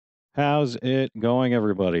How's it going,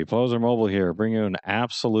 everybody? Pozermobil here, bringing you an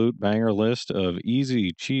absolute banger list of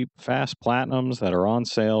easy, cheap, fast platinums that are on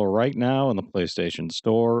sale right now in the PlayStation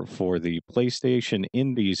Store for the PlayStation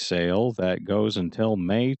Indies sale that goes until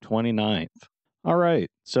May 29th. All right,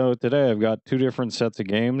 so today I've got two different sets of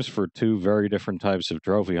games for two very different types of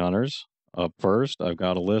trophy hunters. Up first, I've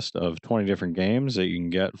got a list of 20 different games that you can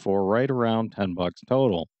get for right around 10 bucks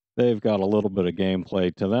total. They've got a little bit of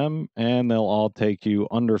gameplay to them, and they'll all take you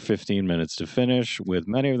under 15 minutes to finish, with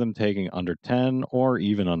many of them taking under 10 or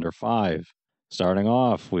even under 5. Starting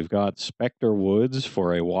off, we've got Spectre Woods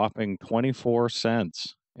for a whopping 24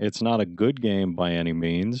 cents. It's not a good game by any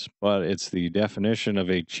means, but it's the definition of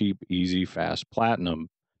a cheap, easy, fast platinum.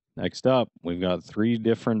 Next up, we've got three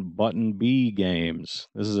different Button B games.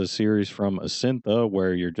 This is a series from Asynta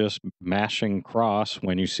where you're just mashing cross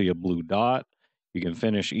when you see a blue dot. You can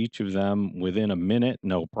finish each of them within a minute,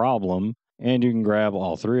 no problem, and you can grab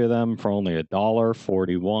all three of them for only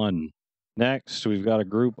 $1.41. Next, we've got a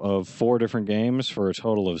group of four different games for a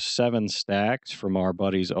total of 7 stacks from our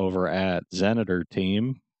buddies over at Zenator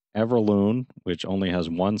Team. Everloon, which only has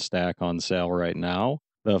 1 stack on sale right now,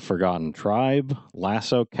 The Forgotten Tribe,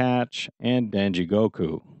 Lasso Catch, and Danji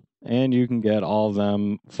Goku. And you can get all of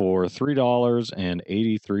them for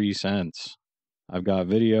 $3.83. I've got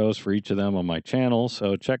videos for each of them on my channel,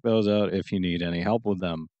 so check those out if you need any help with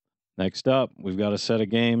them. Next up, we've got a set of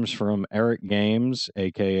games from Eric Games,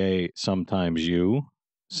 aka Sometimes You,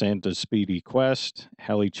 Santa's Speedy Quest,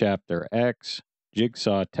 Heli Chapter X,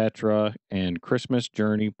 Jigsaw Tetra, and Christmas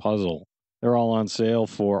Journey Puzzle. They're all on sale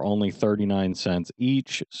for only 39 cents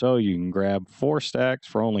each, so you can grab 4 stacks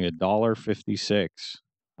for only $1.56.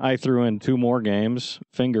 I threw in 2 more games,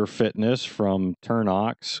 Finger Fitness from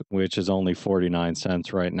Turnox, which is only 49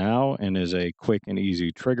 cents right now and is a quick and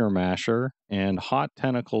easy trigger masher, and Hot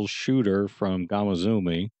Tentacles Shooter from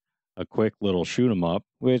Gamazumi, a quick little shoot 'em up,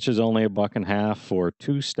 which is only $1.50 for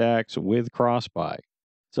 2 stacks with cross-buy.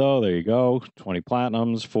 So there you go, 20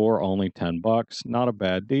 platinums for only 10 bucks, not a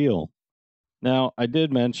bad deal. Now, I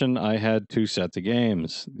did mention I had 2 sets of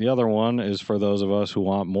games. The other one is for those of us who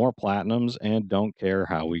want more platinums and don't care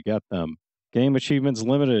how we get them. Game Achievements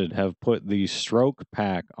Limited have put the Stroke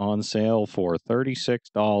Pack on sale for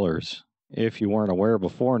 $36. If you weren't aware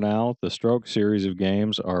before now, the Stroke series of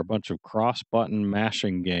games are a bunch of cross-button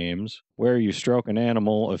mashing games where you stroke an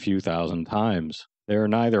animal a few thousand times. They're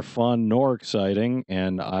neither fun nor exciting,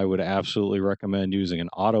 and I would absolutely recommend using an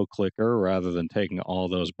auto clicker rather than taking all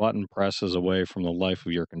those button presses away from the life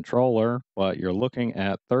of your controller. But you're looking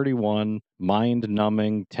at 31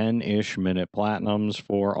 mind-numbing 10-ish minute platinums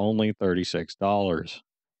for only $36.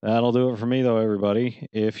 That'll do it for me, though, everybody.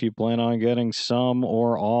 If you plan on getting some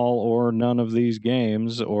or all or none of these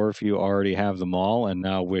games, or if you already have them all and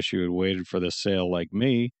now wish you had waited for the sale like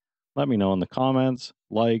me, let me know in the comments,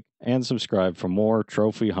 like, and subscribe for more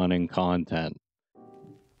trophy hunting content.